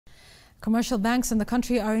Commercial banks in the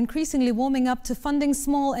country are increasingly warming up to funding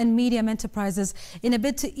small and medium enterprises in a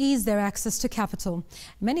bid to ease their access to capital.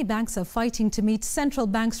 Many banks are fighting to meet central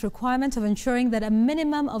bank's requirement of ensuring that a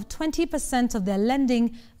minimum of 20% of their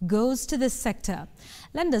lending goes to this sector.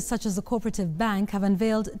 Lenders such as the Cooperative Bank have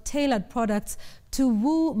unveiled tailored products to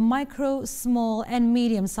woo micro, small and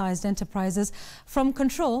medium-sized enterprises from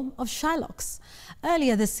control of Shylocks.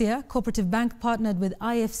 Earlier this year, Cooperative Bank partnered with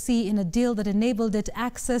IFC in a deal that enabled it to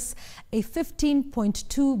access a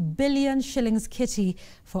 15.2 billion shillings kitty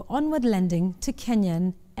for onward lending to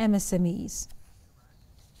Kenyan MSMEs.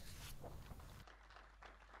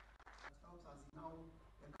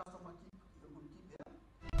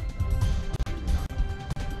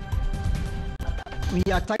 We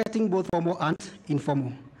are targeting both formal and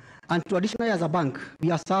informal. And traditionally as a bank, we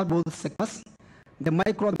have served both sectors. The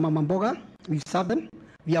micro, the mama mboga, we serve them.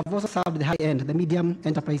 We have also served the high end, the medium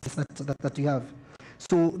enterprises that we have.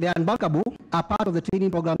 So the unbankable are part of the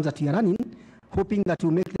training programs that we are running, hoping that we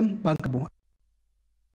make them bankable.